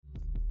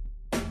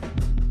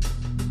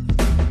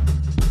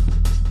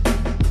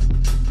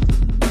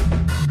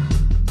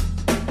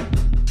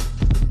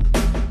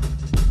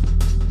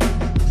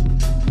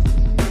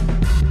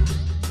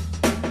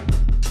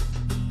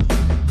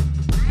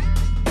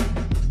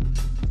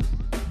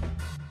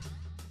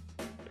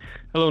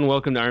Hello and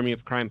welcome to Army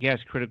of Crime,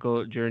 yes,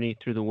 critical journey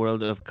through the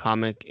world of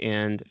comic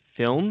and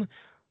film.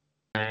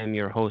 I am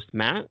your host,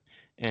 Matt,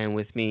 and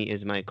with me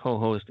is my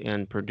co-host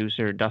and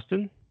producer,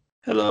 Dustin.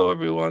 Hello,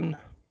 everyone.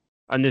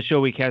 On this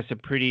show, we cast a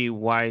pretty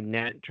wide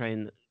net, try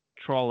and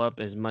trawl up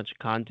as much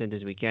content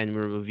as we can. We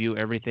review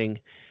everything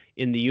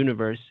in the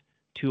universe,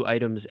 2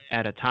 items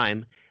at a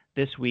time.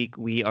 This week,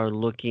 we are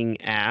looking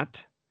at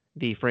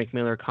the Frank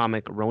Miller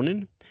comic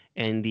Ronin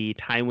and the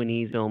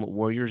Taiwanese film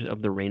Warriors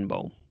of the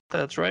Rainbow.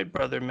 That's right,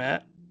 brother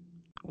Matt.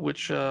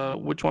 Which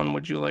one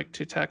would you like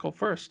to tackle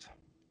first?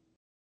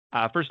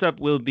 First up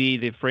will be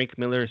the Frank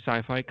Miller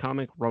sci-fi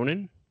comic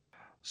Ronin.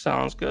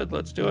 Sounds good.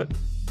 Let's do it.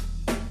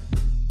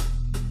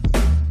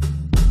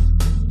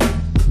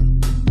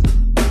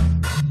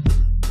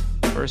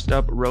 First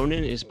up,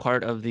 Ronin is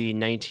part of the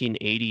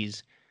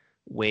 1980s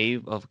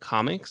wave of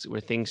comics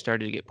where things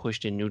started to get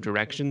pushed in new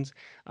directions.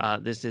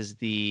 This is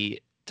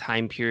the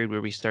time period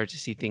where we start to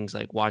see things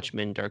like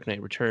Watchmen, Dark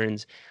Knight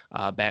Returns,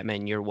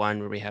 Batman Year One,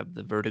 where we have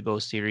the Vertigo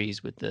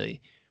series with the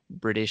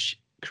British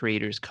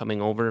creators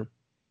coming over.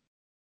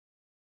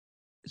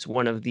 It's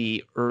one of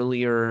the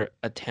earlier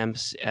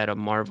attempts at a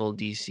Marvel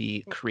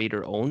DC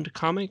creator-owned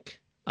comic.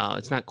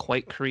 It's not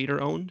quite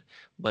creator-owned,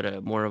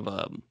 but more of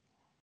a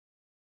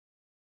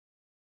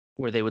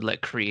where they would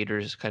let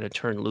creators kind of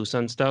turn loose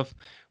on stuff,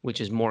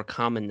 which is more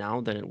common now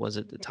than it was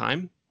at the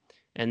time.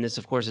 And this,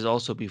 of course, is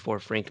also before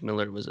Frank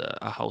Miller was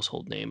a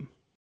household name.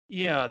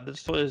 Yeah,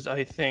 this was,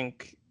 I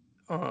think,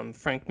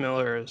 Frank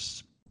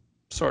Miller's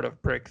sort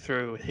of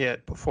breakthrough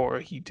hit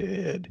before he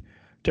did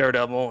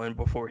Daredevil and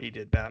before he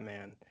did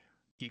Batman.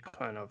 He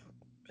kind of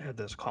had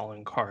this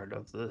calling card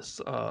of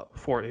this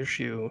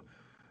 4-issue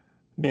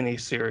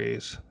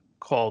miniseries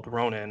called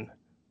Ronin,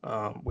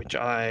 which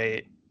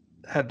I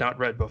had not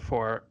read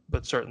before,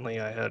 but certainly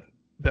I had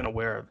been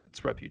aware of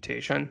its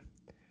reputation.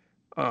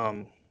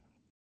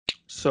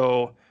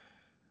 So,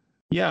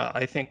 yeah,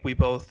 I think we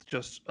both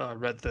just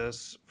read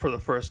this for the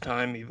first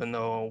time, even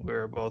though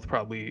we're both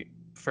probably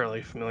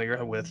fairly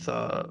familiar with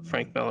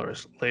Frank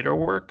Miller's later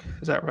work.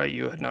 Is that right?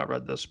 You had not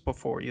read this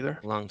before either?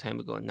 A long time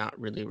ago and not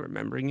really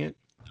remembering it.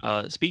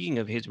 Speaking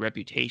of his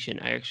reputation,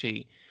 I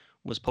actually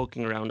was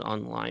poking around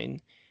online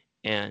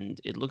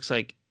and it looks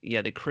like,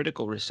 yeah, the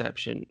critical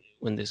reception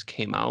when this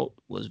came out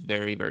was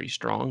very, very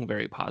strong,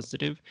 very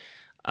positive.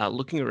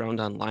 Looking around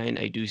online,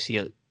 I do see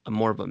a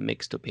more of a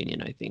mixed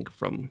opinion, I think,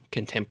 from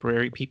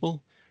contemporary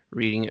people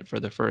reading it for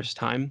the first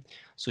time.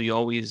 So you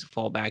always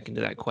fall back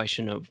into that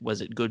question of, was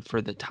it good for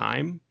the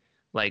time?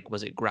 Like,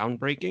 was it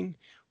groundbreaking?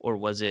 Or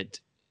was it,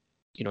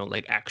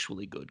 like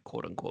actually good,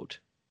 quote unquote?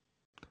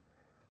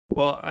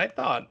 Well, I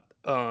thought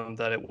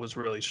that it was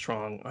really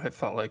strong. I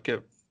felt like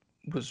it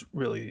was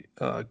really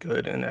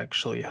good and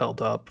actually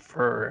held up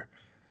for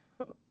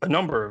a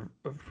number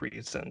of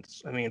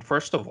reasons. I mean,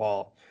 first of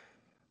all,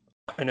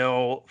 I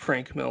know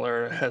Frank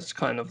Miller has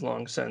kind of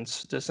long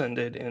since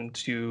descended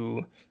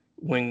into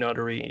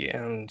wingnuttery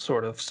and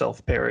sort of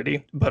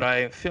self-parody, but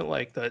I feel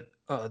like that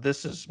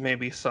this is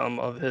maybe some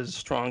of his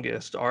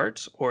strongest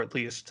art, or at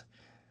least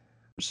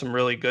some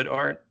really good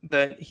art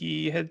that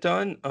he had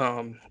done.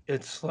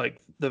 It's like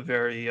the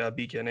very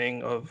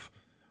beginning of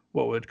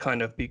what would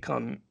kind of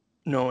become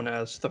known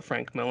as the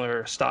Frank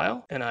Miller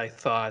style. And I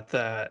thought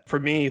that for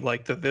me,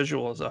 like the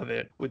visuals of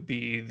it would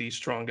be the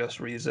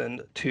strongest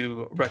reason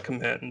to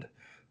recommend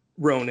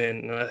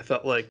Ronin. And I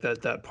felt like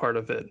that part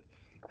of it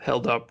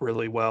held up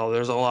really well.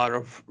 There's a lot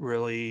of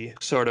really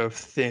sort of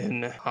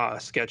thin,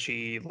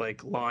 sketchy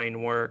like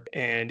line work.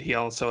 And he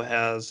also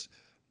has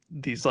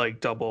these like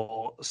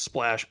double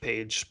splash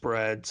page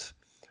spreads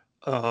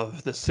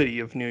of the city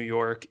of New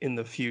York in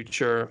the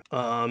future.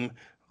 A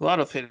lot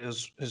of it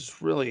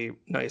is really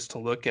nice to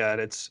look at.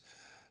 It's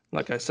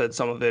like I said,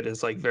 some of it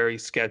is like very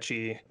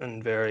sketchy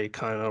and very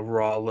kind of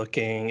raw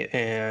looking,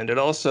 and it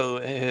also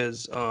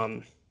is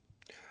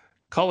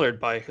colored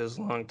by his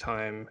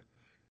longtime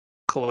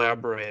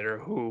collaborator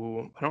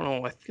who I don't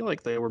know, I feel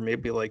like they were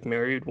maybe like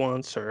married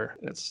once, or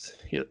it's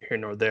here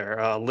nor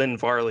there. Lynn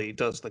Varley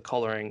does the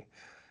coloring,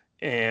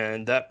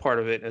 and that part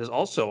of it is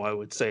also, I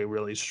would say,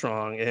 really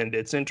strong. And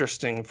it's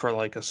interesting for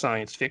like a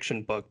science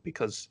fiction book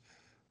because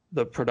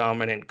the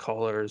predominant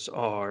colors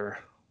are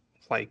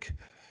like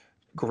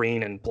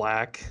green and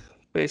black,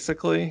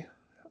 basically.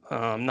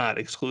 Not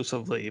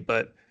exclusively,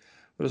 but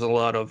there's a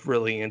lot of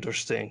really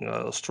interesting,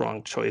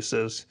 strong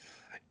choices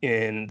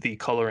in the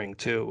coloring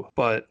too.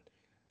 But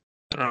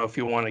I don't know if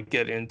you want to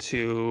get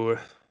into.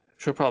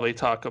 Should probably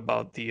talk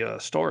about the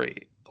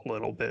story a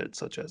little bit,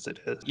 such as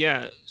it is.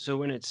 Yeah. So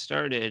when it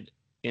started,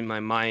 in my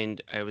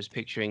mind, I was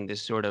picturing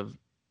this sort of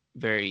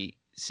very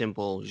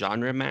simple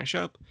genre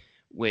mashup,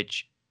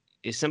 which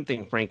is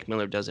something Frank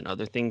Miller does in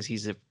other things.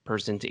 He's a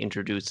person to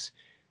introduce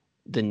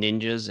the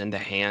ninjas and the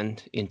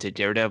hand into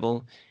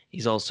Daredevil.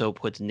 He's also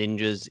puts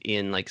ninjas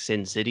in like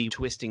Sin City,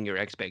 twisting your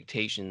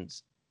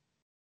expectations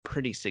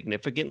pretty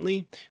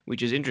significantly,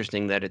 which is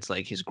interesting that it's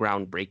like his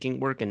groundbreaking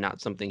work and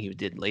not something he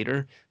did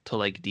later to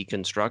like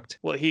deconstruct.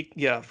 Well,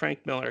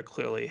 Frank Miller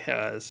clearly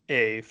has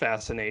a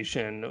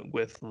fascination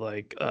with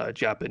like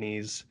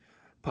Japanese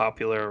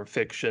popular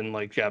fiction,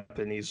 like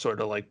Japanese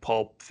sort of like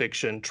pulp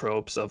fiction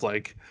tropes of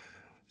like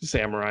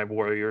samurai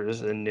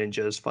warriors and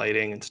ninjas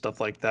fighting and stuff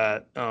like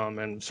that.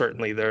 And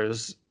certainly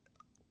there's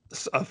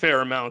a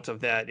fair amount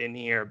of that in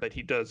here, but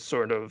he does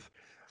sort of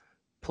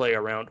play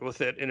around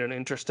with it in an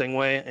interesting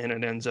way, and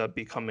it ends up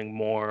becoming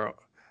more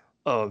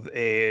of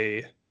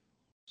a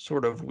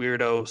sort of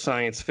weirdo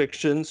science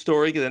fiction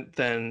story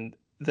than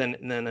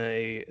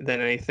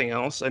anything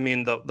else. I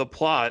mean, the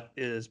plot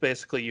is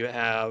basically you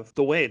have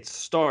the way it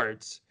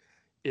starts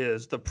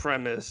is the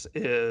premise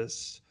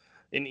is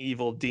an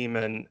evil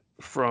demon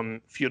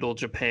from feudal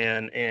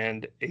Japan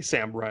and a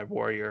samurai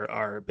warrior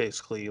are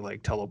basically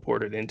like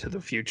teleported into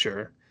the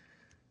future,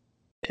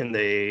 and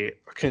they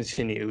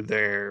continue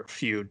their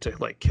feud to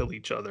like kill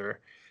each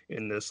other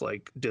in this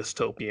like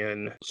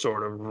dystopian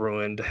sort of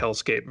ruined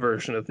hellscape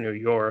version of New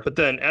York. But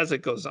then as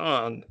it goes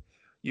on,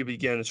 you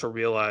begin to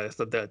realize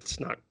that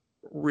that's not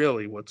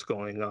really what's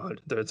going on.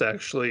 There's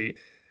actually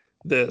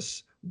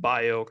this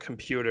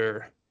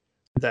biocomputer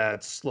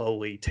that's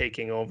slowly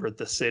taking over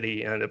the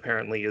city and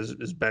apparently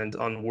is bent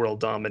on world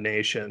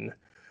domination,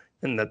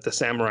 and that the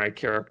samurai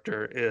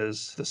character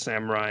is the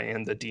samurai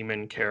and the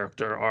demon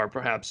character are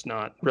perhaps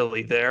not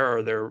really there,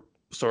 or they're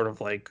sort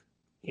of like,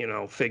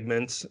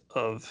 figments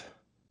of.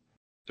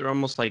 They're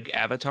almost like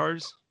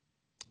avatars.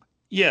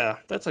 Yeah,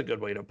 that's a good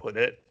way to put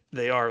it.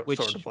 They are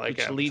sort of like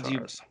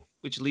avatars.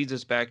 Which leads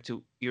us back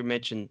to, you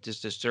mentioned,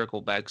 just to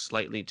circle back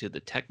slightly to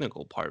the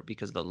technical part,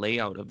 because the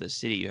layout of the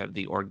city, you have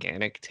the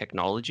organic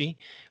technology.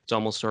 It's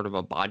almost sort of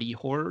a body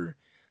horror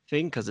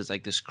thing, because it's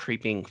like this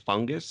creeping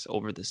fungus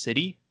over the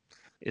city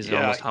is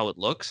Yeah, almost how it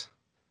looks.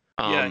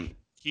 yeah,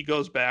 he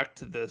goes back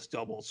to this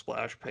double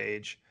splash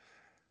page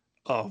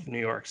of New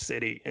York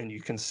City, and you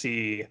can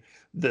see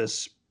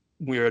this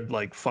weird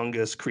like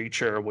fungus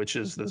creature, which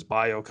is this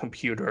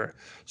biocomputer,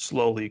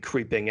 slowly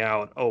creeping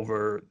out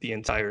over the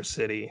entire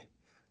city.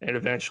 And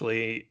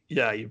eventually,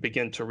 yeah, you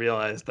begin to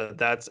realize that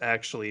that's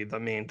actually the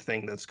main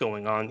thing that's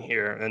going on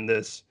here. And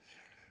this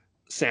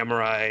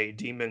samurai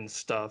demon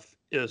stuff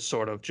is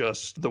sort of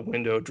just the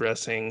window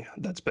dressing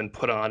that's been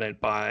put on it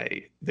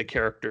by the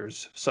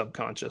characters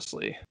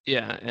subconsciously.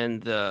 Yeah,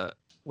 and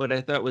what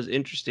I thought was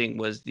interesting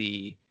was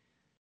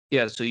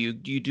so you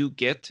do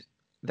get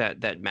that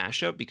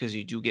mashup, because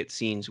you do get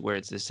scenes where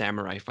it's the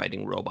samurai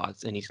fighting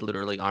robots and he's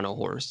literally on a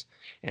horse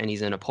and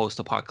he's in a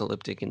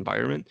post-apocalyptic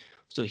environment.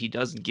 So he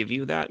does give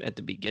you that at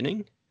the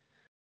beginning.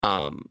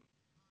 And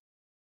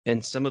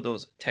some of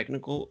those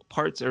technical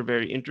parts are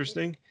very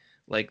interesting,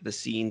 like the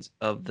scenes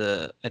of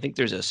I think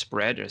there's a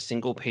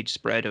single page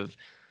spread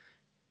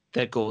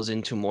that goes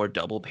into more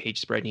double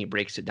page spread, and he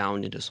breaks it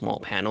down into small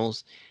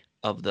panels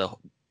of the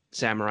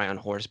samurai on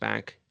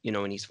horseback,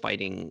 and he's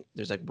fighting,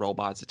 there's like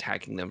robots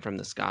attacking them from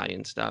the sky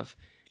and stuff.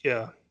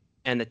 Yeah.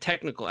 And the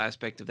technical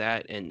aspect of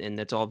that, and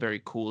that's all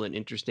very cool and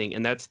interesting,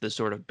 and that's the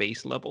sort of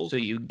base level. So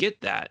you get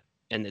that,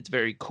 and it's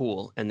very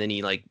cool, and then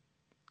he like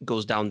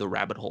goes down the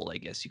rabbit hole, I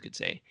guess you could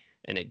say,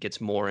 and it gets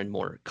more and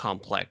more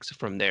complex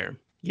from there.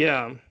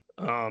 Yeah.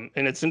 And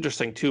it's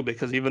interesting too,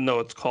 because even though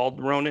it's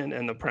called Ronin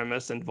and the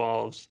premise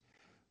involves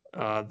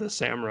the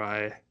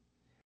samurai,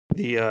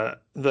 the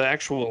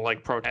actual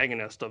like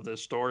protagonist of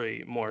this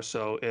story more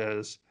so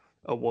is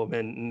a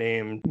woman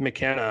named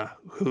McKenna,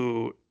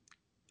 who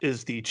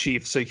is the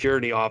chief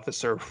security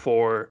officer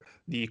for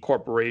the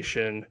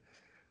corporation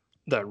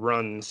that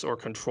runs or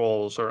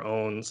controls or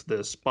owns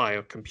this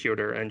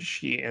biocomputer, and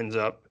she ends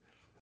up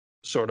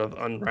sort of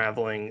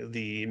unraveling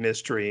the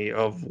mystery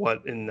of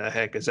what in the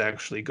heck is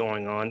actually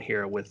going on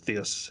here with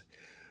this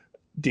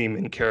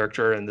demon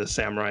character and the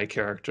samurai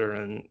character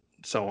and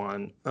so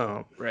on.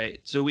 Right.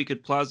 So we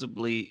could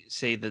plausibly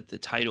say that the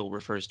title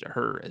refers to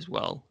her as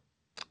well.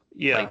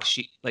 Yeah.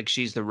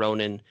 She's the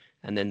Ronin,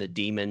 and then the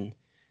demon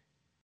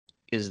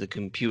is the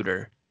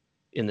computer,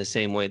 in the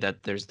same way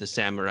that there's the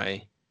samurai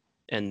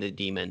and the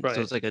demon. Right.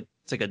 So it's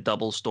like a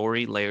double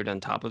story layered on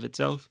top of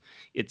itself.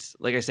 It's,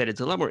 like I said, it's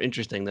a lot more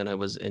interesting than I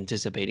was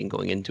anticipating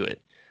going into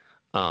it.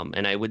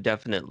 And I would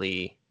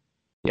definitely,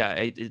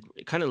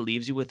 it kind of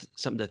leaves you with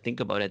something to think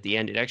about at the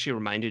end. It actually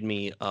reminded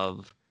me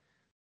of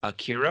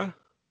Akira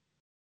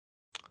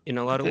in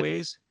a lot of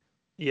ways.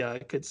 Yeah, I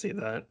could see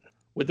that.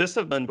 Would this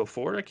have been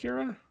before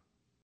Akira?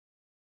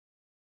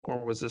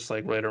 Or was this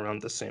like right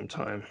around the same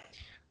time?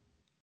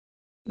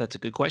 That's a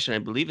good question. I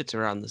believe it's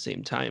around the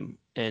same time.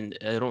 And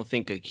I don't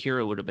think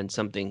Akira would have been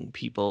something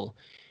people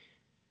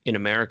in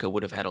America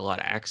would have had a lot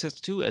of access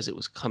to as it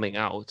was coming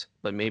out,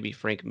 but maybe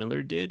Frank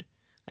Miller did.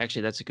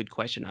 Actually, that's a good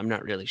question. I'm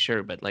not really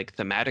sure, but like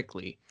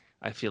thematically,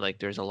 I feel like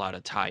there's a lot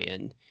of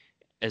tie-in,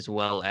 as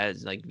well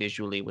as like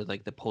visually with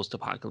like the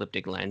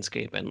post-apocalyptic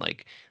landscape and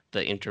like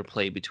the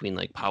interplay between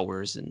like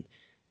powers and,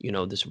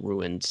 this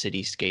ruined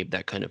cityscape,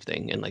 that kind of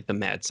thing, and like the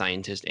mad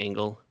scientist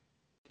angle.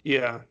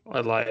 Yeah,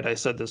 I lied. I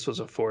said this was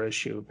a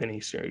 4-issue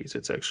miniseries.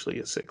 It's actually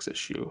a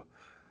 6-issue.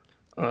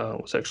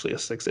 It was actually a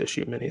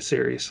 6-issue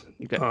miniseries.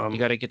 You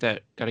gotta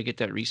get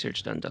that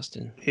research done,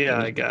 Dustin.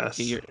 Yeah, I guess.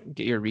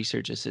 Get your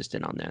research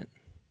assistant on that.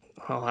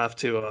 I'll have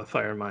to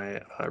fire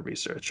my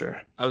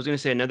researcher. I was going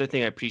to say another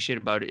thing I appreciate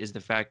about it is the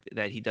fact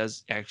that he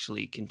does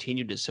actually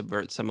continue to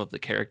subvert some of the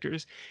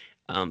characters.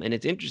 And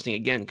it's interesting,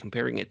 again,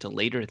 comparing it to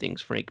later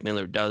things Frank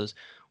Miller does,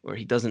 where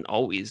he doesn't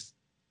always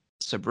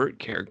subvert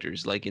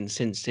characters. Like in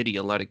Sin City,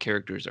 a lot of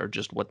characters are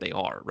just what they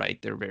are,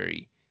 right? They're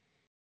very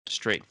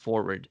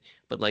straightforward.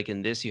 But like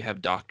in this, you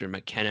have Dr.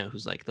 McKenna,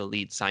 who's like the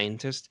lead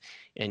scientist,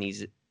 and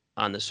he's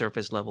on the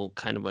surface level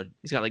kind of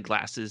he's got like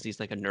glasses, he's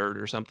like a nerd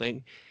or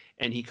something,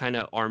 and he kind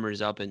of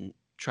armors up and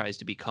tries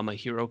to become a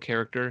hero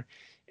character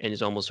and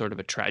is almost sort of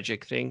a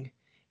tragic thing.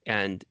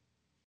 And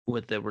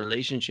with the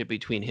relationship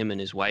between him and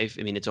his wife,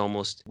 I mean, it's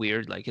almost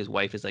weird. Like his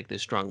wife is like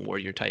this strong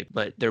warrior type,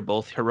 but they're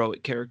both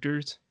heroic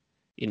characters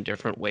in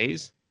different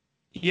ways.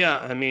 Yeah,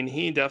 I mean,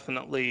 he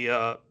definitely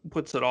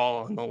puts it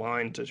all on the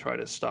line to try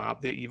to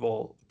stop the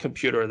evil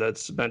computer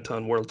that's bent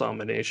on world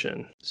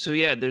domination. So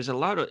yeah, there's a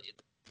lot of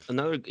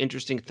another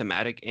interesting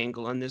thematic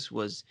angle on this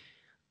was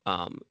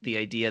the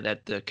idea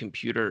that the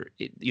computer,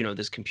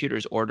 this computer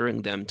is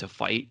ordering them to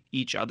fight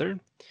each other,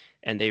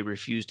 and they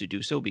refuse to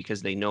do so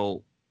because they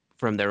know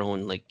from their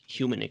own like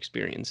human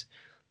experience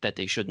that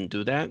they shouldn't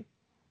do that.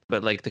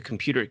 But like the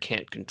computer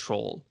can't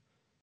control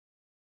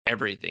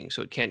everything,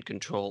 so it can't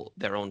control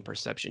their own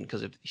perception.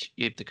 Because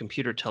if the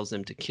computer tells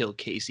them to kill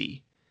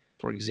Casey,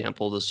 for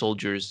example, the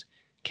soldiers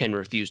can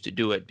refuse to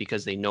do it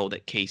because they know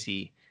that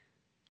Casey,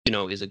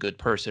 is a good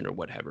person or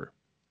whatever.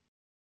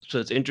 So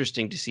it's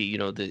interesting to see,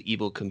 the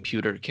evil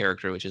computer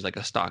character, which is like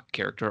a stock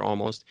character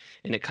almost,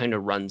 and it kind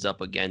of runs up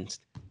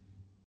against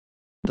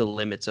the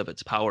limits of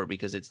its power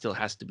because it still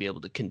has to be able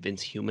to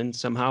convince humans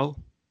somehow.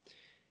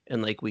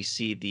 And like we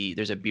see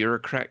there's a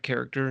bureaucrat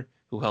character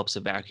who helps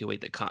evacuate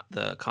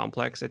the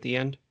complex at the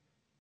end.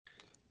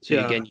 So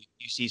Yeah. again,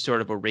 you see sort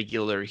of a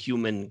regular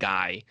human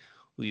guy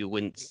who you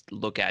wouldn't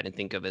look at and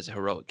think of as a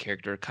heroic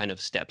character kind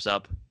of steps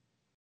up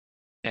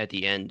at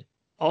the end.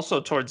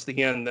 Also, towards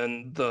the end,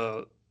 then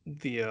the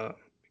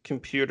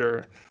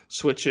computer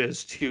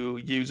switches to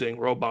using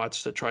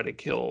robots to try to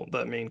kill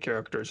the main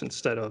characters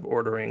instead of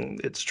ordering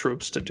its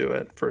troops to do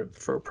it for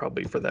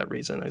probably for that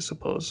reason, I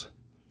suppose.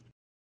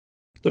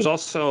 There's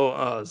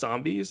also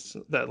zombies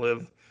that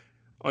live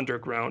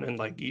underground and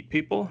like eat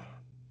people.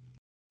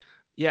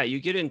 Yeah,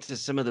 you get into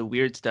some of the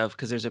weird stuff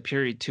because there's a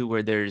period too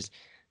where there's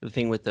the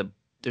thing with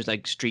there's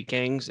like street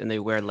gangs and they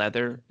wear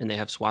leather and they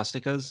have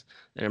swastikas,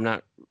 and I'm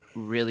not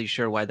really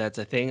sure why that's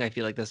a thing. I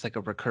feel like that's like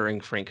a recurring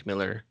Frank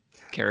Miller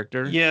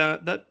character. Yeah,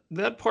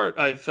 that part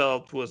I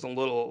felt was a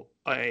little.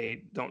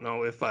 I don't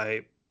know if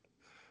I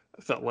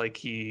felt like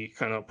he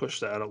kind of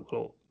pushed that a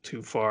little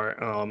too far.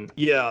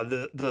 Yeah,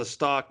 the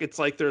stock. It's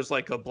like there's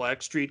like a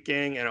black street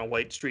gang and a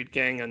white street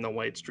gang, and the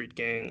white street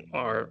gang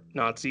are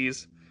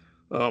Nazis,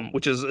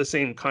 which is the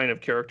same kind of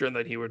character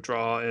that he would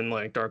draw in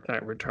like Dark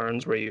Knight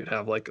Returns, where you'd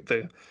have like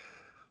the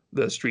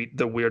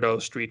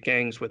weirdo street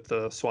gangs with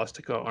the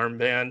swastika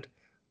armband.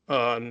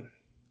 Um,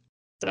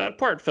 that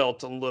part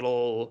felt a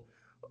little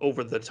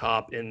over the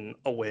top in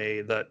a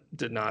way that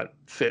did not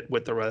fit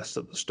with the rest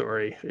of the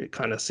story. It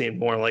kind of seemed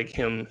more like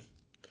him,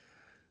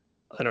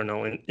 I don't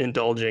know,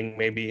 indulging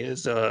maybe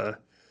his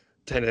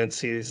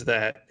tendencies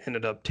that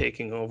ended up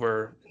taking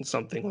over in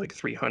something like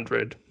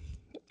 300.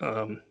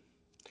 Um,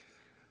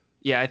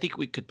 Yeah, I think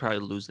we could probably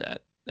lose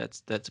that.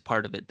 That's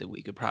part of it that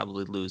we could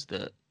probably lose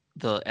the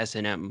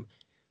S&M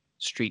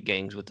street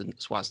gangs with the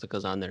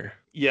swastikas on there.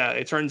 yeah,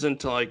 it turns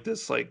into like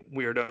this like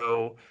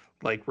weirdo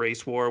like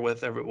race war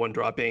with everyone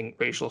dropping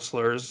racial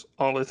slurs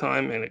all the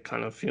time, and it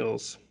kind of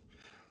feels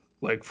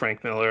like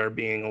Frank Miller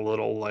being a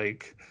little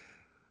like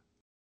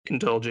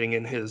indulging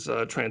in his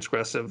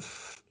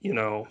transgressive,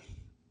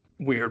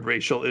 weird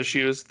racial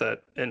issues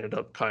that ended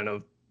up kind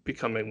of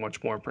becoming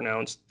much more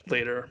pronounced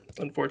later,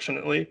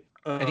 unfortunately.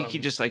 I think he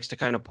just likes to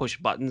kind of push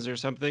buttons or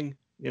something.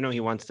 He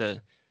wants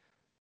to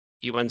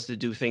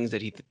do things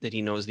that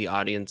he knows the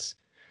audience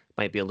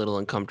might be a little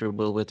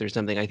uncomfortable with or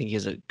something. I think he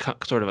has a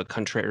sort of a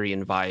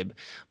contrarian vibe,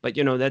 but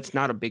that's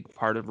not a big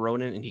part of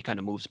Ronin, and he kind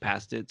of moves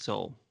past it.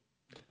 So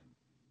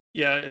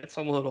Yeah, it's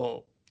a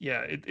little,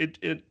 yeah,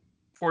 it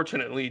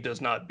fortunately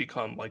does not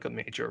become like a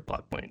major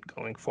plot point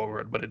going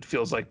forward, but it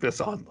feels like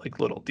this odd like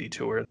little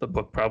detour the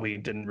book probably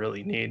didn't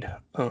really need,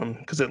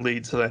 because it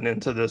leads then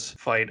into this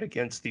fight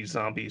against these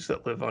zombies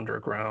that live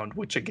underground,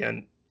 which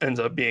again ends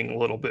up being a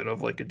little bit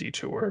of like a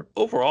detour.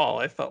 Overall,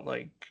 I felt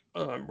like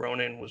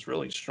Ronin was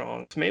really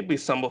strong. It's maybe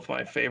some of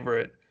my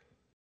favorite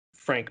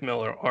Frank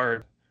Miller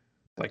art.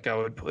 Like I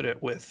would put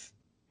it with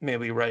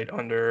maybe right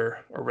under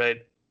or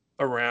right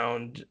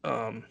around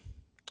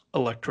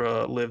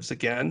Electra Lives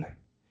Again.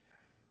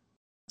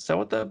 Is that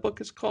what that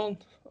book is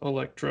called?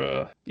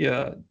 Electra.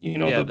 Yeah,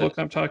 yeah, the book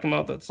I'm talking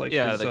about. That's like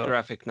his. the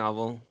graphic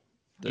novel,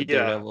 the Yeah,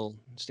 Daredevil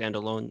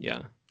standalone.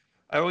 Yeah.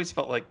 I always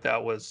felt like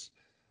that was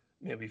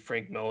maybe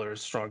Frank Miller's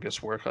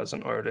strongest work as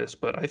an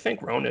artist, but I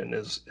think Ronin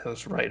is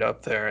right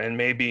up there, and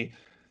maybe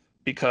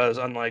because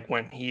unlike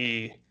when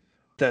he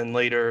then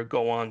later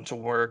go on to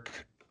work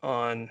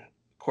on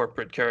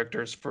corporate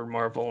characters for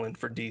Marvel and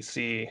for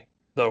DC,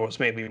 there was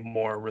maybe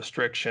more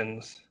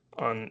restrictions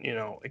on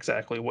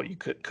exactly what you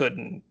could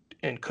and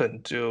and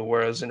couldn't do.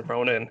 Whereas in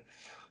Ronin,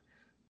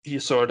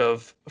 he's sort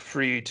of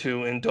free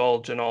to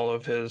indulge in all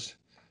of his,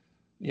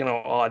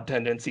 odd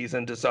tendencies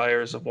and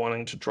desires of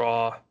wanting to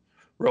draw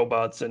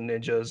robots and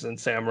ninjas and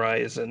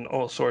samurais and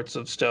all sorts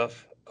of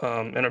stuff.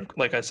 And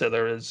like I said,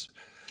 there is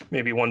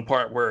maybe one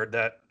part where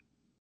that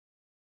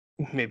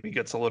maybe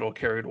gets a little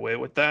carried away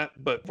with that.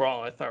 But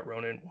overall, I thought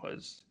Ronin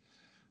was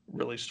a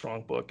really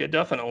strong book. It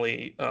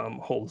definitely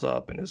holds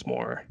up and is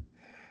more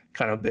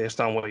kind of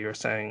based on what you're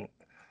saying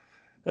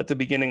at the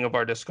beginning of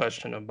our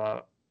discussion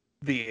about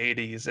the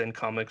 80s and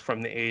comics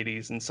from the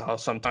 80s, and so how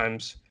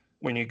sometimes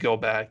when you go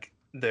back,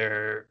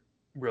 they're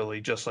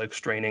really just like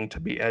straining to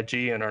be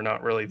edgy and are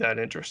not really that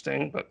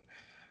interesting. But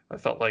I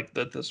felt like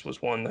that this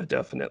was one that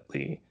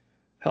definitely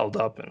held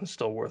up and is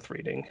still worth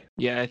reading.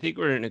 Yeah, I think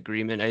we're in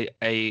agreement.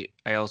 I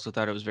also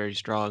thought it was very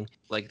strong.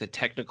 Like the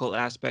technical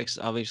aspects,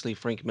 obviously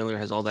Frank Miller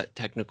has all that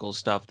technical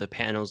stuff, the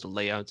panels, the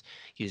layouts.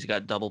 He's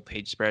got double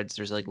page spreads.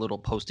 There's like little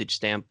postage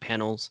stamp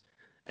panels.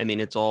 I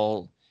mean, it's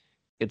all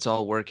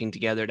working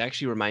together. It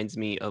actually reminds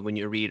me of when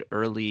you read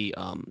early,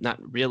 not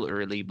real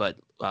early, but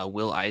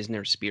Will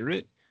Eisner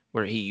Spirit,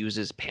 where he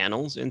uses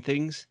panels and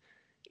things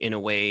in a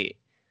way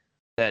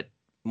that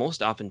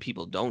most often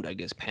people don't. I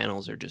guess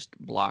panels are just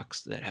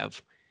blocks that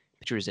have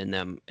pictures in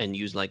them and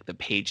use like the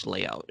page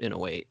layout in a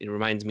way. It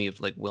reminds me of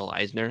like Will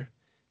Eisner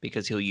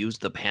because he'll use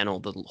the panel,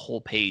 the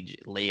whole page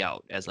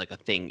layout as like a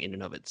thing in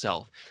and of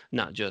itself,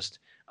 not just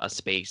a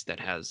space that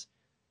has,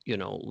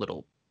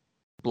 little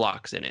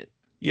blocks in it.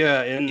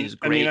 Yeah, and Is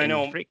I mean, great. I And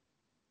know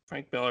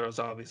Frank Miller was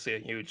obviously a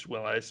huge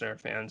Will Eisner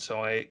fan,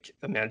 so I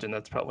imagine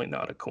that's probably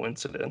not a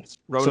coincidence. So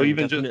Ronan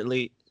even just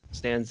definitely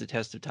stands the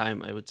test of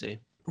time, I would say.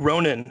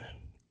 Ronin,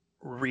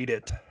 read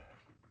it.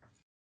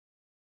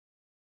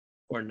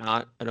 Or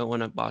not. I don't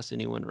want to boss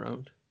anyone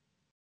around.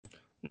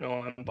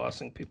 No, I'm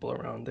bossing people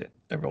around it.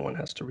 Everyone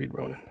has to read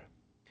Ronin.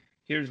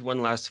 Here's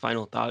one last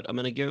final thought I'm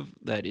going to give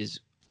that is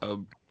a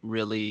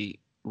really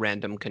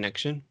random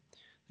connection.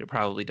 It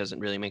probably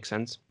doesn't really make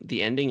sense.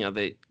 The ending of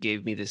it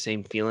gave me the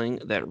same feeling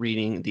that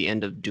reading the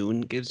end of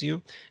Dune gives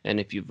you. And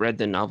if you've read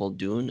the novel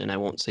Dune, and I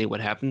won't say what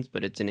happens,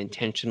 but it's an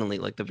intentionally,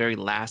 like the very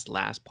last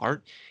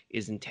part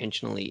is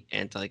intentionally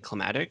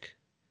anticlimactic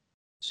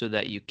so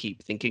that you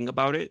keep thinking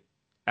about it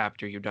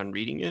after you're done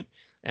reading it.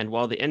 And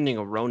while the ending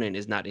of Ronin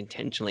is not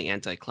intentionally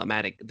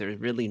anticlimactic, there's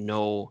really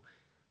no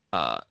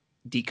uh,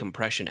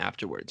 decompression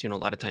afterwards. A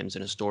lot of times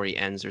when a story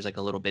ends, there's like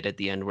a little bit at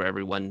the end where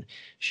everyone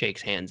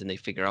shakes hands and they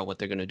figure out what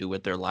they're going to do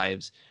with their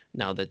lives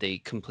now that they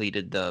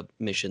completed the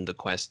mission, the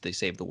quest, they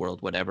saved the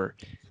world, whatever.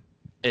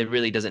 It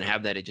really doesn't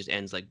have that. It just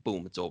ends like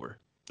boom, it's over,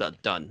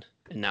 done,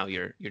 and now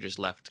you're just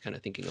left kind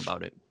of thinking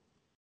about it.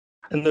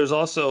 And there's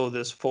also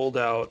this fold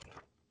out.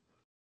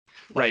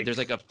 Right, there's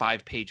like a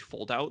 5-page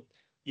fold out,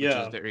 which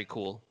is very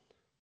cool.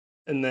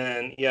 And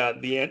then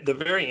the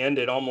very end,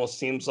 it almost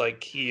seems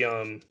like he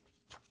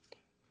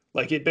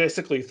like it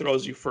basically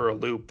throws you for a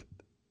loop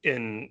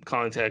in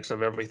context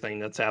of everything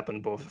that's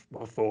happened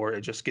before.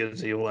 It just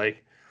gives you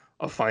like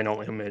a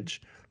final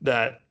image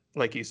that,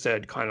 like you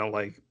said, kind of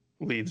like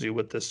leaves you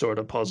with this sort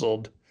of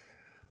puzzled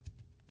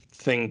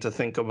thing to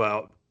think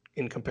about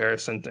in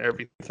comparison to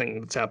everything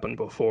that's happened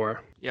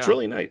before. Yeah. It's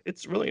really nice.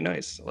 It's really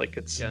nice. Like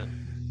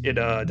it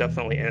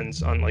definitely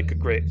ends on like a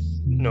great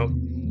note.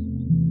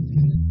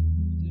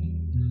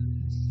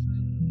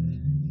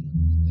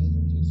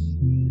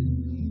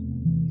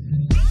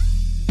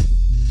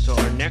 So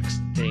our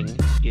next thing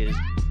is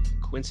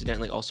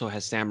coincidentally also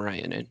has samurai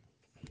in it.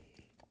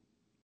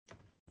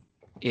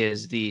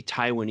 Is the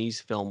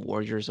Taiwanese film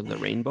Warriors of the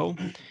Rainbow.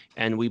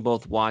 And we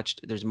both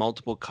watched, there's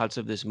multiple cuts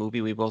of this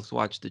movie. We both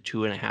watched the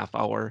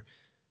 2.5-hour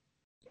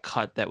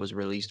cut that was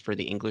released for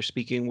the English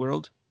speaking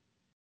world.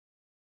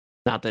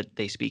 Not that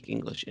they speak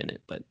English in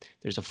it, but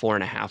there's a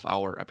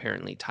 4.5-hour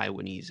apparently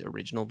Taiwanese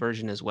original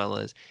version, as well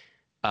as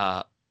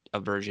a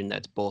version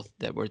that's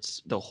where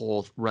it's the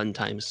whole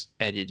runtime's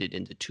edited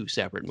into 2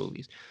 separate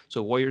movies.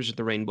 So Warriors of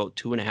the Rainbow,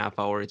 2.5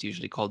 hours. It's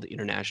usually called the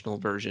international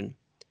version.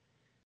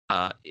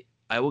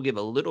 I will give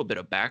a little bit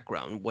of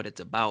background what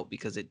it's about,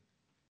 because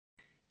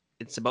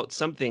it's about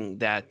something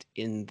that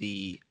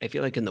I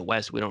feel like in the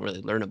West we don't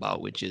really learn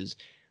about, which is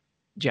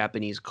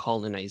Japanese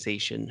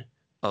colonization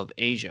of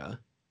Asia.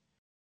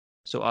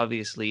 So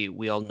obviously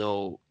we all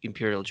know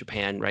Imperial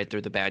Japan, right?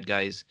 They're the bad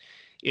guys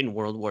in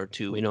World War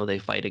II. We know they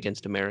fight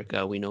against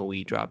America. We know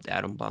we dropped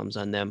atom bombs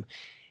on them.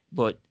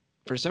 But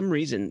for some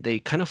reason, they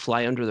kind of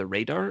fly under the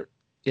radar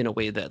in a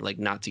way that like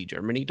Nazi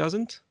Germany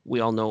doesn't. We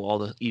all know all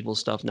the evil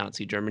stuff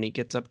Nazi Germany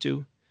gets up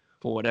to.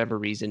 For whatever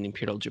reason,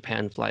 Imperial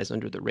Japan flies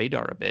under the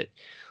radar a bit.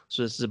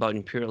 So this is about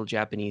Imperial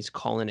Japanese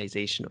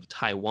colonization of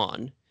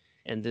Taiwan.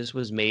 And this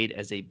was made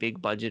as a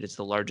big budget. It's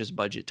the largest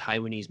budget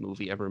Taiwanese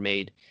movie ever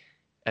made,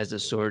 as a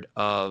sort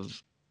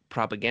of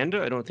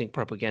propaganda. I don't think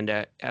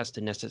propaganda has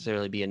to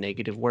necessarily be a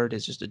negative word.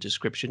 It's just a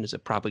description. It's a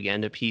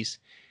propaganda piece,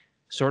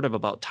 sort of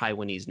about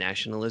Taiwanese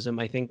nationalism,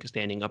 I think,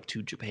 standing up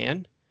to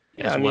Japan.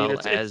 Yeah,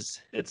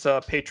 it's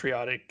a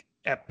patriotic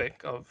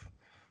epic of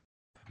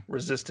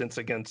resistance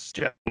against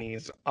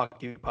Japanese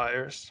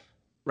occupiers.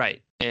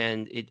 Right.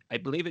 And I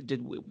believe it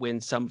did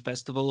win some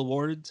festival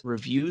awards.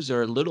 Reviews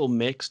are a little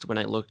mixed when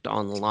I looked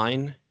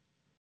online.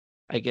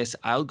 I guess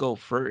I'll go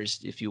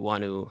first if you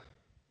want to,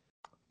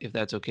 if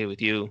that's okay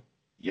with you.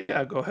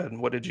 Yeah, go ahead.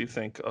 And what did you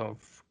think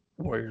of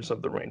Warriors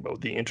of the Rainbow,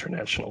 the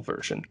international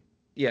version?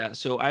 Yeah,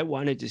 so I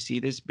wanted to see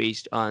this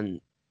based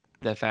on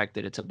the fact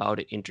that it's about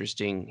an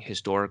interesting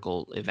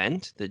historical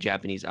event, the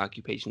Japanese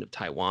occupation of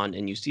Taiwan.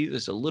 And you see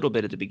this a little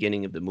bit at the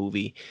beginning of the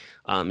movie.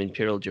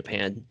 Imperial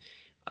Japan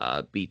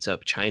beats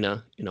up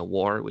China in a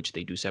war, which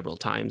they do several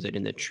times. And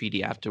in the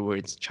treaty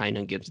afterwards,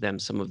 China gives them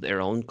some of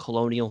their own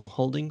colonial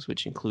holdings,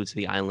 which includes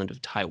the island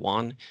of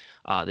Taiwan.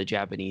 The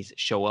Japanese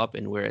show up,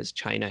 and whereas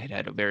China had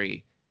had a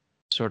very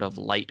sort of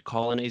light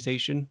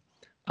colonization,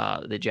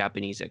 the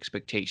Japanese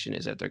expectation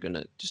is that they're going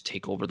to just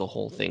take over the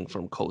whole thing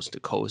from coast to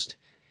coast.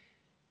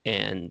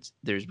 And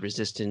there's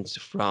resistance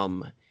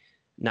from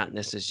not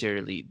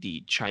necessarily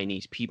the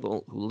Chinese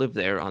people who live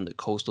there on the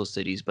coastal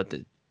cities, but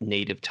the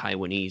native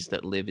Taiwanese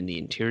that live in the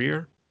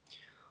interior.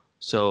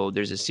 So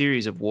there's a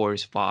series of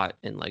wars fought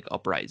and like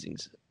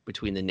uprisings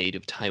between the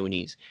native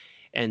Taiwanese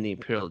and the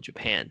Imperial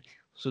Japan.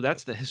 So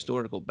that's the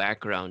historical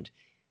background.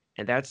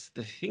 And that's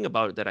the thing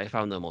about it that I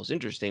found the most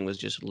interesting was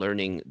just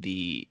learning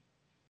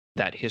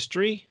that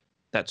history,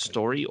 that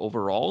story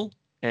overall,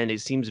 and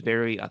it seems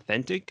very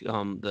authentic.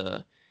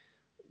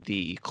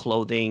 The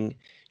clothing,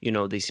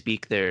 they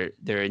speak their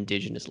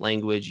indigenous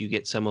language. You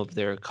get some of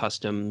their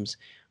customs,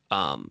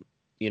 um,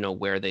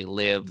 where they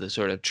live, the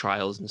sort of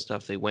trials and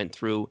stuff they went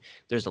through.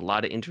 There's a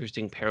lot of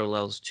interesting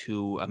parallels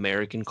to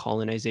American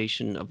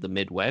colonization of the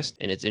Midwest,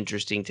 and it's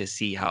interesting to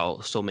see how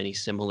so many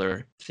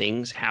similar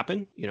things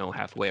happen,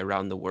 halfway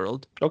around the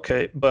world.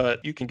 Okay,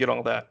 but you can get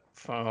all that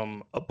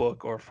from a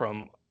book or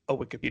from a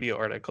Wikipedia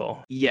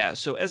article. Yeah,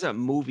 so as a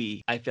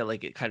movie, I felt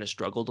like it kind of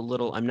struggled a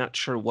little. I'm not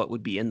sure what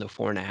would be in the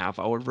 4.5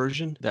 hour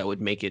version that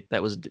would make it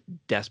that was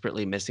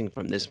desperately missing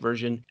from this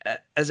version.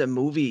 As a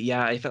movie,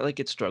 yeah, I felt like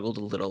it struggled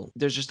a little.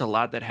 There's just a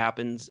lot that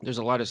happens. There's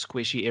a lot of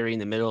squishy area in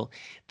the middle.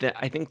 That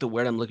I think the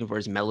word I'm looking for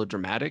is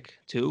melodramatic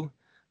too.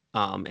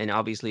 And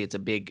obviously it's a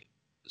big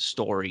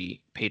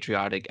story,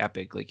 patriotic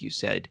epic, like you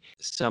said.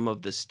 Some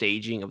of the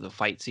staging of the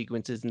fight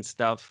sequences and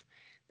stuff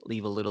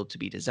leave a little to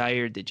be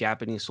desired. The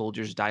Japanese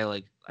soldiers die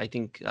like I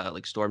think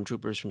like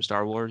stormtroopers from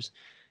Star Wars,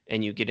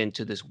 and you get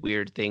into this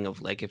weird thing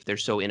of like if they're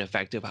so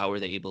ineffective, how are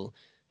they able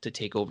to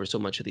take over so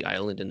much of the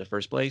island in the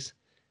first place?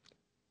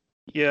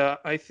 Yeah,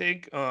 I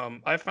think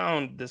I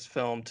found this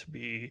film to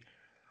be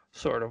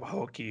sort of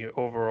hokey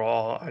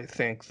overall. I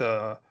think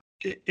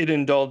it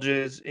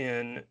indulges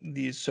in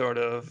these sort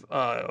of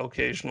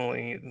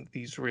occasionally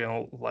these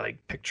real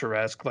like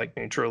picturesque like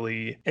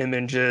naturally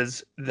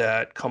images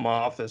that come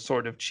off as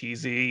sort of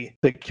cheesy.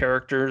 The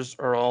characters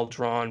are all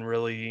drawn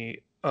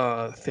really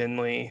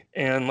thinly,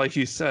 and like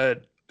you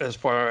said, as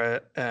far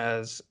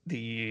as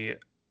the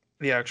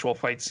actual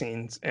fight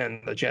scenes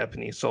and the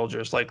Japanese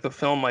soldiers, like the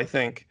film, I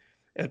think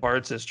at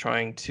parts is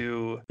trying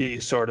to be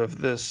sort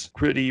of this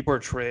gritty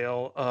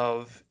portrayal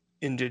of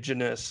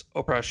indigenous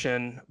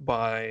oppression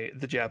by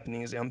the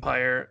Japanese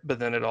Empire, but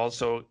then it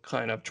also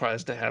kind of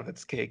tries to have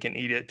its cake and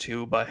eat it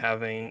too by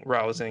having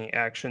rousing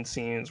action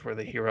scenes where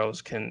the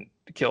heroes can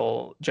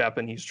kill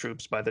Japanese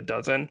troops by the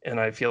dozen. And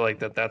I feel like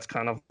that's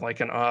kind of like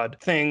an odd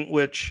thing,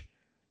 which,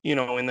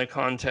 in the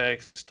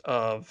context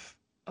of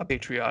a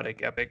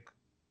patriotic epic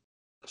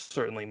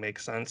certainly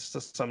makes sense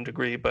to some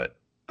degree, but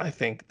I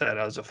think that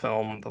as a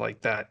film,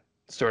 like that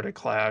sort of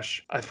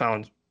clash, I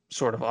found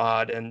sort of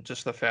odd. And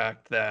just the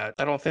fact that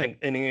I don't think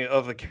any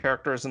of the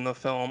characters in the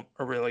film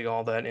are really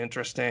all that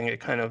interesting. It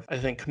kind of, I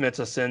think, commits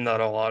a sin that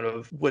a lot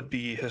of would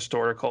be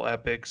historical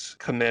epics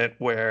commit,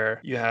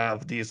 where you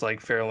have these like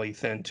fairly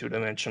thin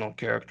two-dimensional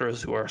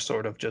characters who are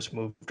sort of just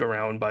moved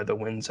around by the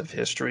winds of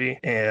history.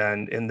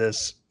 And in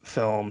this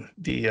film,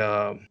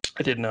 I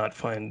did not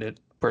find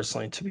it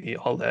personally to be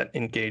all that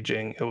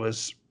engaging. It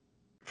was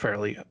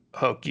fairly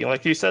hokey.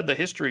 Like you said, the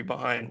history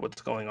behind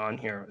what's going on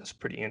here is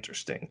pretty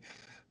interesting.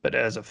 But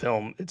as a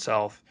film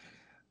itself,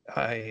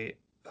 I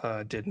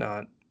did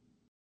not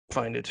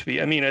find it to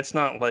be. I mean, it's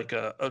not like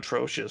a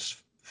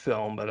atrocious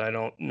film, but I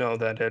don't know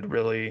that it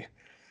really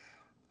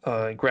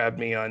grabbed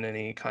me on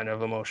any kind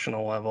of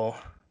emotional level.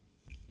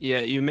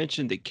 Yeah, you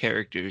mentioned the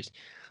characters.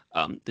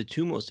 The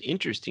two most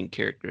interesting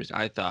characters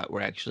I thought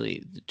were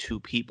actually the two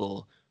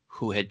people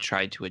who had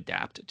tried to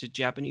adapt to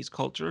Japanese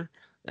culture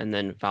and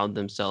then found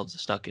themselves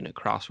stuck in a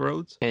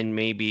crossroads. And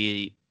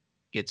maybe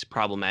it's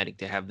problematic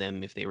to have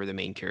them if they were the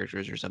main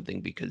characters or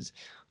something because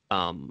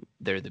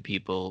they're the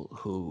people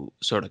who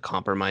sort of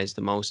compromise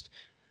the most.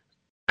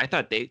 I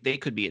thought they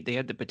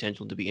had the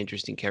potential to be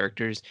interesting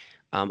characters.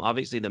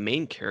 Obviously, the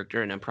main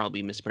character, and I'm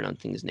probably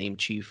mispronouncing his name,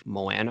 Chief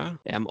Moana,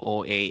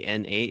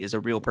 Moana, is a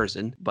real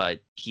person,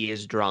 but he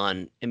is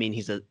drawn. I mean,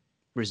 he's a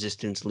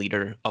resistance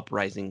leader,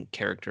 uprising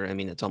character. I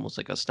mean, it's almost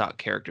like a stock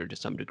character to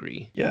some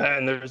degree. Yeah,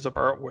 and there's a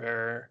part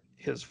where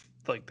his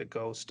like the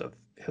ghost of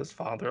his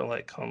father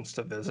like comes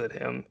to visit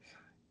him,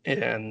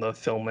 and the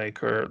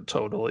filmmaker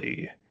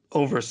totally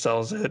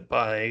oversells it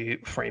by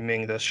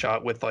framing this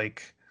shot with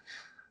like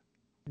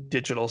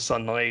digital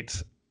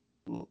sunlight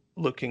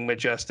looking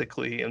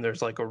majestically, and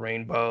there's like a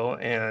rainbow,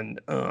 and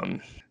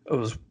it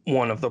was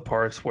one of the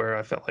parts where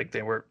I felt like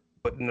they were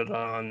putting it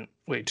on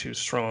way too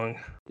strong.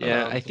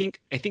 Yeah, I think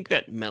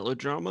that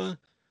melodrama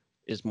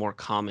is more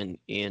common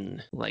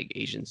in like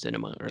Asian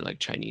cinema or like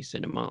Chinese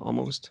cinema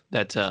almost.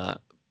 That's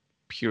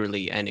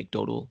purely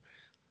anecdotal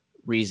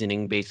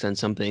reasoning based on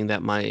something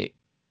that my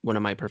one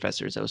of my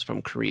professors that was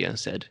from Korea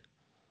said,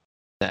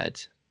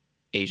 that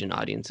Asian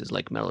audiences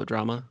like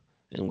melodrama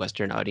and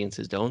Western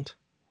audiences don't.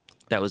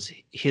 That was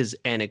his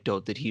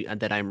anecdote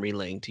that I'm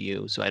relaying to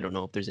you. So I don't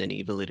know if there's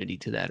any validity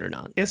to that or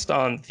not. Based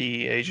on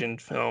the Asian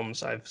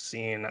films I've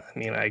seen, I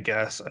mean, I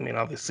guess, I mean,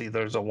 obviously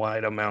there's a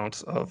wide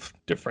amount of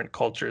different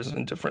cultures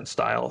and different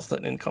styles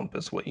that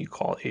encompass what you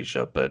call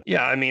Asia. But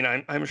yeah, I mean,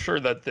 I'm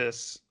sure that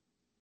this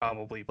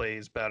probably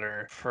plays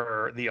better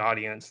for the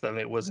audience than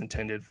it was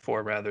intended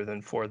for rather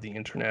than for the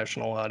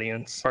international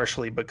audience,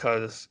 partially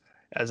because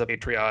as a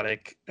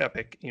patriotic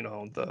epic,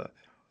 the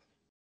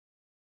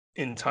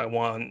in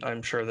Taiwan,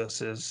 I'm sure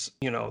this is,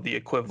 the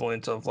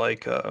equivalent of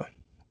like a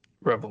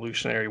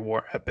Revolutionary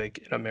War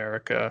epic in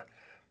America.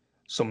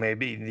 So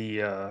maybe the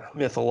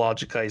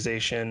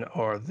mythologization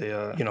or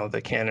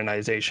the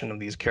canonization of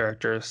these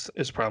characters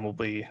is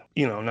probably,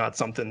 not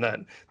something that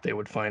they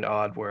would find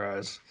odd.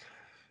 Whereas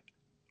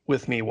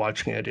with me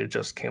watching it, it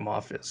just came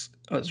off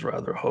as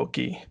rather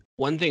hokey.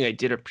 One thing I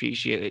did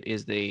appreciate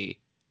is they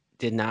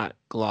did not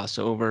gloss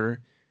over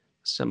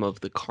some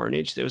of the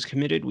carnage that was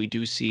committed. We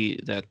do see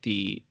that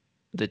the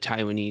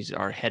Taiwanese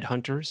are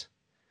headhunters.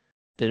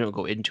 They don't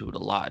go into it a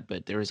lot,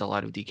 but there is a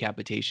lot of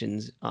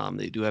decapitations.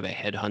 They do have a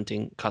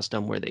headhunting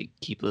custom where they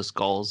keep the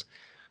skulls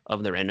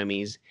of their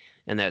enemies,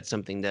 and that's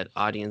something that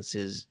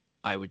audiences,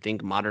 I would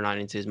think, modern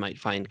audiences might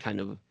find kind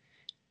of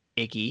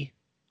icky,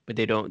 but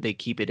they don't. They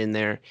keep it in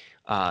there.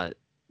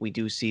 We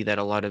do see that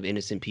a lot of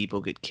innocent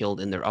people get killed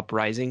in their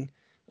uprising.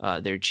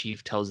 Their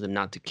chief tells them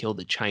not to kill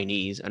the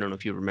Chinese. I don't know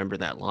if you remember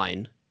that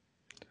line.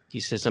 He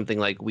says something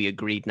like, "We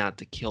agreed not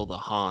to kill the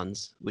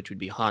Hans," which would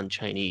be Han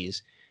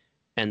Chinese.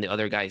 And the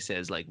other guy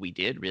says, like, "We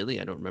did? Really?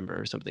 I don't remember,"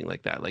 or something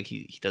like that. Like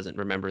he doesn't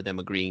remember them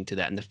agreeing to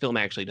that. And the film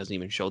actually doesn't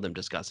even show them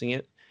discussing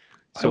it.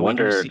 I So we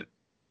do see. wondered,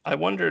 I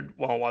wondered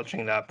while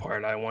watching that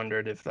part, I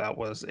wondered if that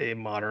was a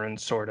modern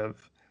sort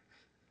of,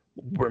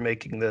 we're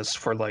making this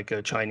for like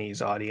a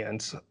Chinese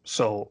audience,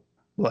 so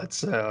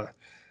let's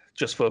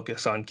just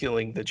focus on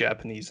killing the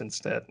Japanese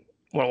instead.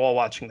 Well, while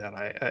watching that,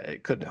 I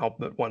couldn't help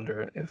but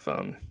wonder if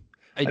I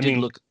I did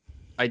mean, look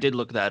I did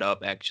look that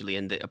up actually,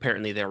 and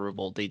apparently their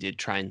revolt they did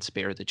try and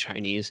spare the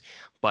Chinese,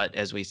 but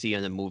as we see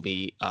in the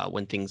movie,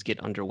 when things get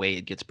underway,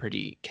 it gets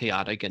pretty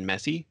chaotic and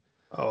messy.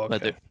 oh,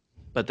 But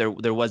okay.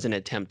 there was an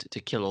attempt to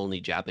kill only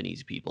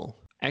Japanese people.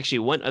 Actually,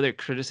 one other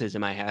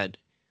criticism I had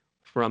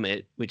from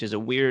it, which is a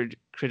weird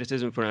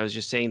criticism for I was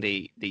just saying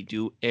they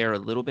do air a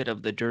little bit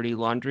of the dirty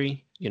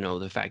laundry. You know,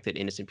 the fact that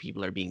innocent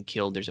people are being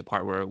killed. There's a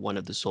part where one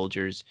of the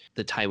soldiers,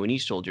 the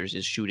Taiwanese soldiers,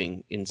 is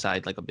shooting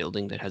inside like a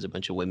building that has a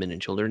bunch of women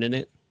and children in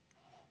it.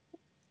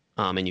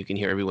 And you can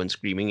hear everyone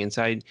screaming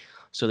inside.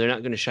 So they're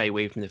not going to shy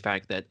away from the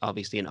fact that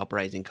obviously an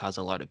uprising caused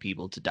a lot of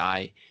people to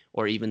die,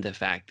 or even the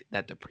fact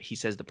that he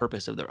says the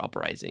purpose of their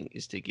uprising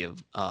is to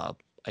give, I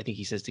think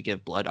he says to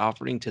give blood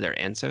offering to their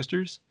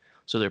ancestors.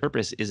 So their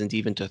purpose isn't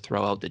even to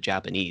throw out the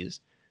Japanese,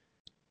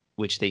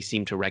 which they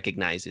seem to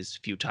recognize is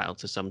futile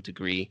to some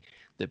degree.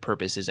 The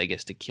purpose is, I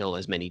guess, to kill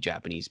as many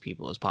Japanese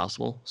people as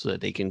possible so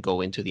that they can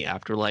go into the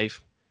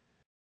afterlife,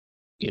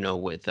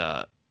 with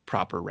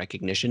proper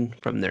recognition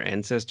from their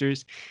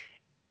ancestors.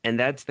 And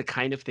that's the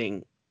kind of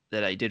thing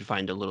that I did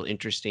find a little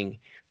interesting.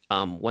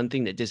 One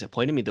thing that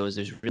disappointed me though is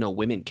there's no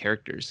women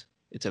characters.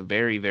 It's a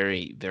very,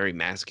 very, very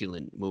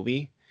masculine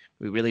movie.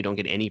 We really don't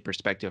get any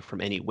perspective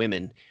from any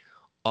women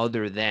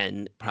other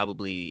than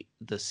probably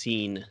the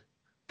scene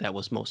that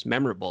was most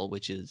memorable,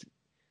 which is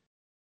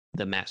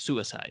the mass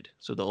suicide.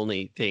 So the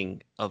only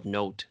thing of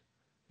note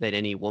that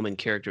any woman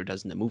character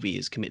does in the movie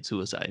is commit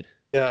suicide.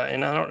 Yeah,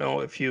 and I don't know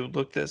if you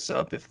looked this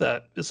up, if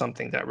that is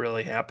something that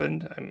really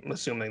happened. I'm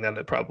assuming that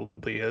it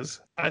probably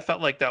is. I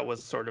felt like that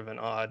was sort of an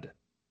odd,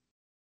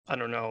 I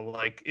don't know,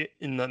 like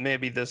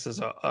maybe this is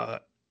an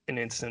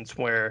instance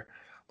where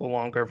the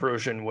longer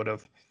version would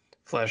have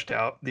fleshed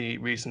out the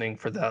reasoning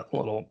for that a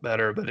little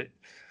better, but it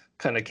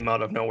kind of came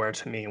out of nowhere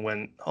to me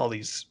when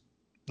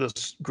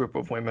this group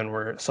of women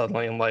were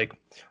suddenly like,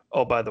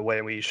 oh, by the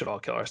way, we should all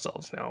kill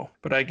ourselves now.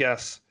 But I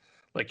guess,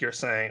 like you're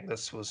saying,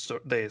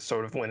 they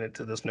sort of went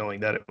into this knowing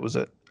that it was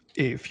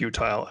a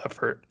futile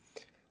effort.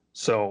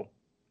 So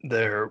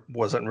there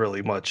wasn't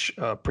really much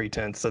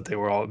pretense that they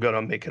were all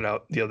gonna make it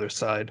out the other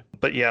side.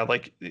 But yeah,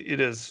 like it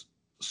is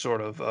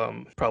sort of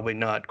probably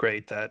not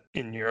great that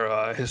in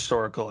your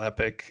historical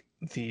epic,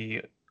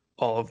 the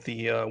all of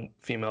the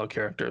female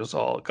characters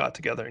all got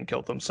together and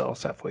killed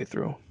themselves halfway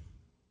through.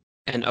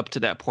 And up to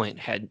that point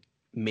had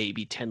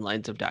maybe 10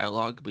 lines of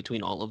dialogue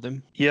between all of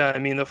them. Yeah, I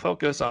mean the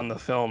focus on the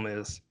film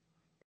is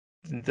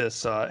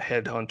this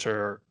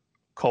headhunter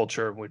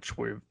culture, which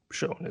we've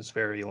shown is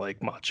very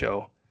like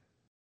macho.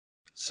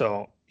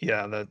 So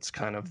yeah, that's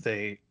kind of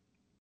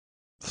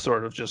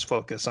sort of just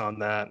focus on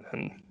that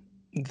and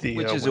the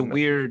Which is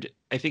women.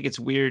 I think it's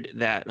weird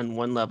that on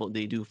one level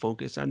they do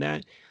focus on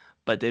that,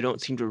 but they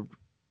don't seem to.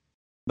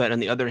 But on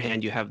the other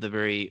hand, you have the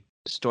very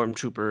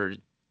stormtrooper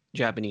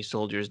Japanese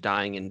soldiers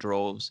dying in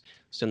droves.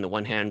 So on the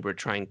one hand, we're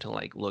trying to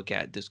like look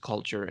at this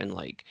culture and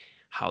like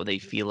how they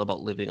feel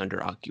about living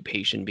under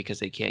occupation because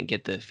they can't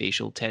get the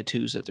facial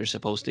tattoos that they're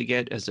supposed to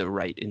get as a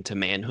right into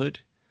manhood.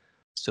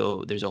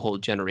 So there's a whole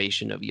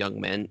generation of young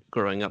men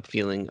growing up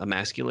feeling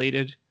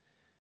emasculated,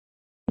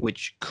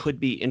 which could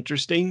be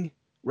interesting,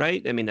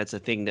 right? I mean, that's a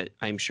thing that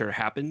I'm sure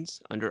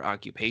happens under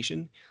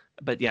occupation.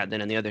 But yeah,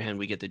 then on the other hand,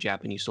 we get the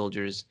Japanese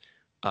soldiers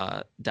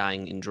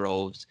dying in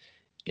droves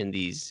in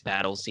these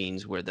battle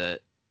scenes where the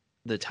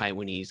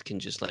Taiwanese can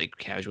just like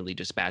casually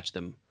dispatch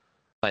them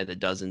by the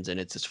dozens, and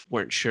it's just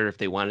weren't sure if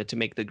they wanted to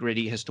make the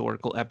gritty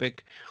historical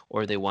epic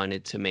or they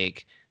wanted to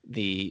make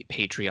the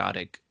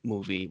patriotic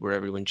movie where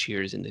everyone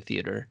cheers in the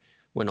theater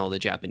when all the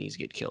Japanese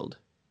get killed.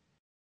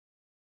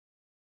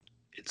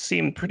 It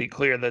seemed pretty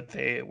clear that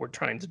they were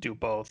trying to do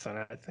both, and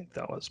I think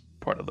that was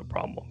part of the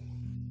problem.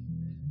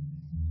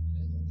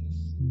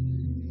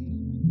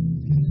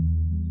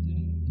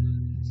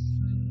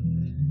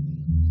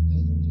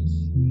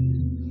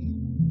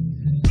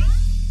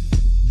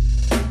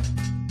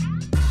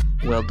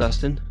 Well,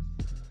 Dustin,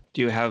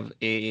 do you have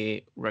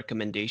a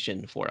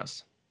recommendation for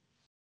us?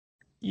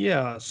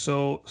 Yeah,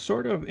 so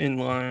sort of in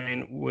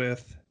line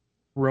with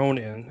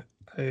Ronin,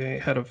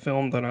 I had a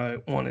film that I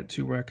wanted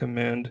to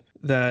recommend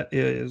that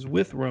is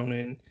with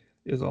Ronin,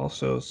 is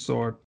also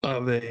sort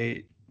of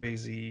a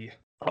crazy,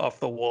 off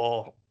the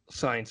wall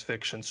science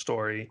fiction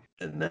story,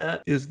 and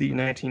that is the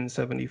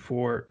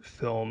 1974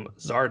 film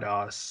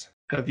Zardoz.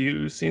 Have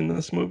you seen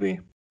this movie?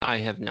 I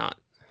have not.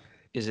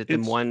 Is it the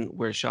It's one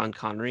where Sean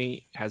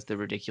Connery has the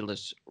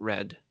ridiculous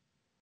red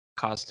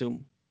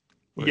costume?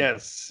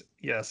 Yes,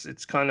 yes.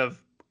 It's kind of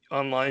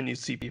online. You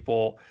see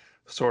people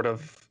sort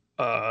of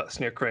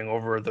snickering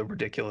over the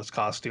ridiculous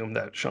costume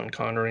that Sean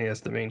Connery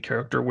as the main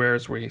character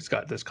wears, where he's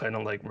got this kind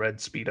of like red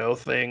Speedo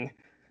thing,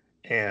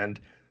 and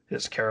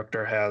his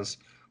character has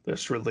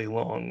this really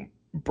long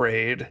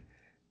braid,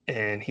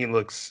 and he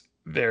looks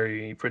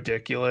very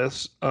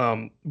ridiculous.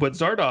 But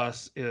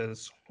Zardoz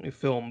is a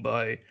film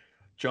by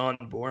John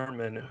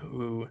Borman,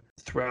 who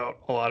throughout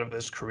a lot of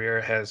his career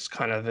has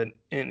kind of an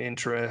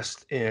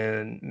interest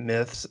in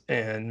myths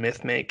and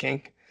myth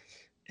making.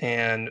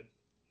 And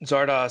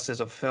Zardoz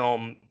is a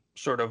film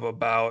sort of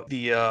about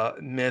the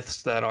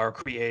myths that are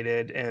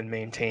created and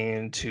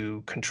maintained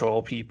to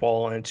control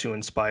people and to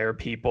inspire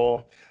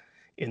people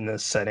in the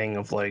setting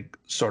of like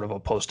sort of a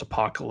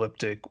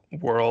post-apocalyptic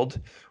world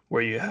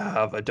where you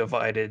have a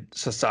divided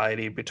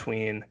society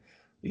between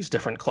these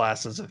different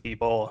classes of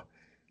people.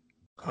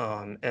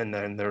 And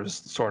then there's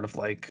sort of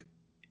like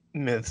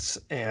myths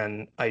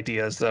and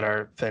ideas that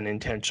are then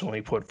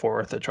intentionally put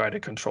forth to try to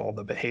control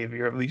the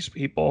behavior of these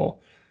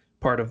people.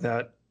 Part of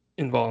that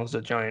involves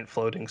a giant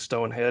floating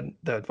stone head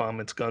that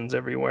vomits guns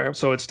everywhere.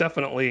 So it's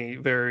definitely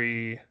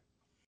very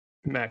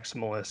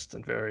maximalist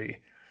and very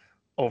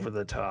over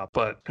the top.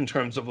 But in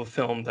terms of a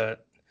film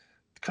that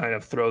kind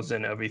of throws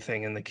in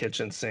everything in the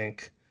kitchen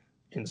sink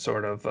in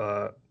sort of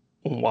a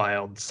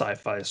wild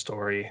sci-fi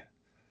story,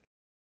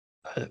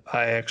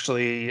 I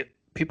actually,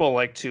 people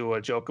like to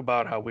joke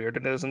about how weird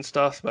it is and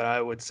stuff, but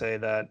I would say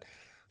that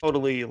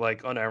totally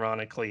like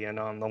unironically and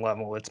on the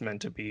level it's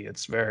meant to be,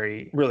 it's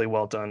very really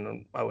well done.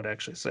 And I would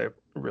actually say a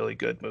really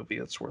good movie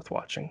that's worth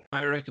watching.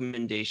 My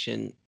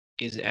recommendation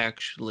is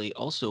actually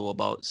also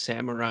about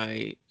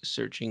samurai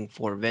searching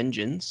for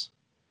vengeance.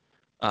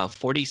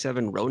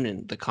 47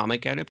 Ronin, the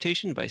comic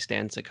adaptation by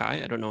Stan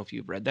Sakai. I don't know if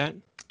you've read that.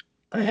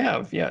 I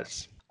have,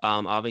 yes.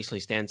 Obviously,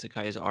 Stan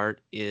Sakai's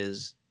art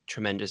is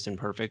tremendous and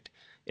perfect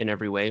in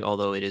every way,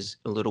 although it is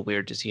a little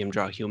weird to see him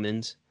draw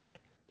humans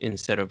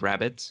instead of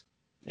rabbits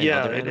and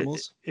Yeah, other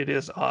animals. it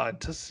is odd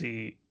to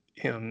see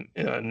him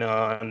in a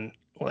non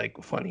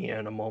like funny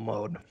animal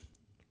mode.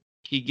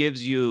 He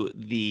gives you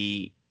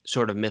the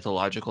sort of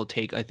mythological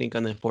take, I think,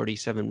 on the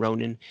 47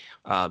 Ronin,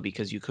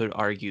 because you could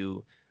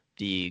argue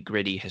the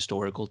gritty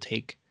historical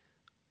take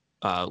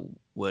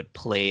would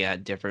play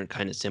at different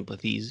kind of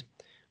sympathies,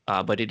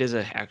 but it is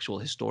an actual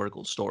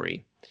historical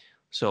story.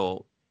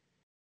 So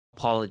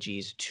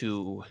apologies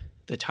to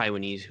the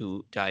Taiwanese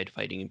who died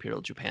fighting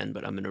Imperial Japan,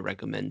 but I'm going to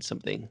recommend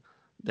something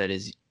that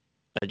is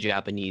a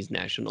Japanese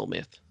national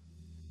myth.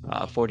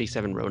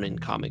 47 Ronin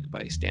comic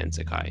by Stan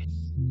Sakai.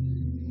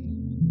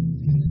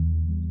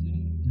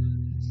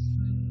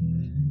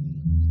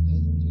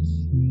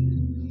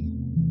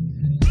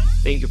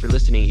 Thank you for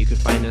listening. You can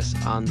find us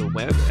on the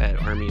web at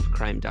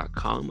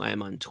armyofcrime.com. I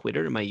am on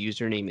Twitter. My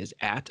username is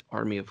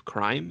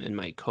 @armyofcrime, and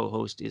my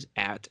co-host is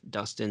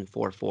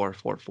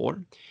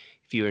 @Dustin4444.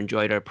 If you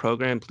enjoyed our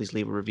program, please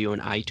leave a review on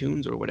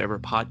iTunes or whatever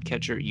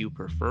podcatcher you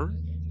prefer.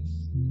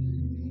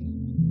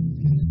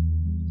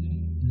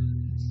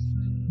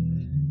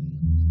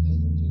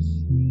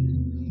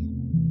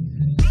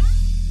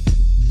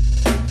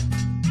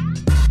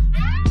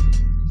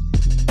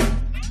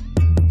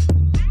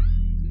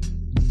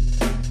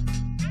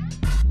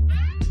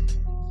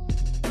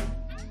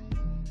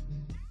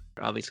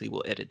 Obviously,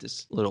 we'll edit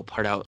this little part out.